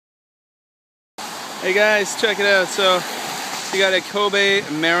Hey guys, check it out. So you got a Kobe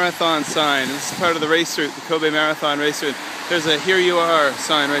Marathon sign. This is part of the race route, the Kobe Marathon race route. There's a "Here You Are"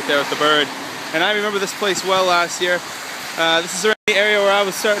 sign right there with the bird. And I remember this place well last year. This is around the area where I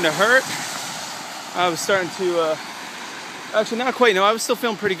was starting to hurt. I was starting to, actually not quite, no, I was still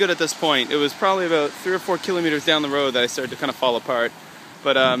feeling pretty good at this point. It was probably about 3 or 4 kilometers down the road that I started to kind of fall apart.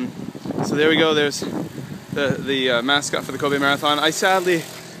 But, so there we go, there's the mascot for the Kobe Marathon. I sadly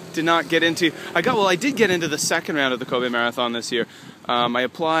did not get into, I did get into the second round of the Kobe Marathon this year. I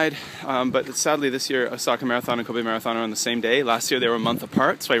applied, but sadly this year Osaka Marathon and Kobe Marathon are on the same day. Last year they were a month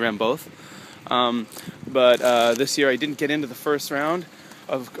apart, so I ran both. But this year I didn't get into the first round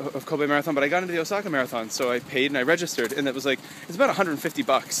of Kobe Marathon, but I got into the Osaka Marathon, so I paid and I registered, and it was like, it's about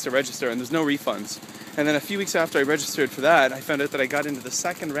 $150 to register, and there's no refunds. And then a few weeks after I registered for that, I found out that I got into the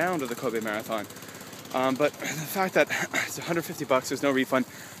second round of the Kobe Marathon. But the fact that it's $150, there's no refund,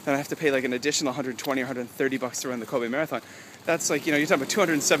 then I have to pay like an additional $120 or $130 to run the Kobe Marathon. That's like, you know, you're talking about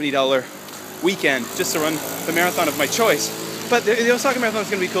 $270 weekend just to run the marathon of my choice. But the Osaka Marathon is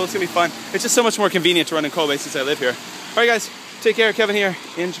going to be cool, it's going to be fun. It's just so much more convenient to run in Kobe since I live here. Alright guys, take care, Kevin here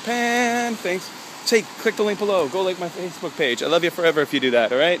in Japan. Thanks. Click the link below, go like my Facebook page. I love you forever if you do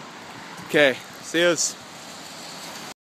that, alright? Okay, see yous.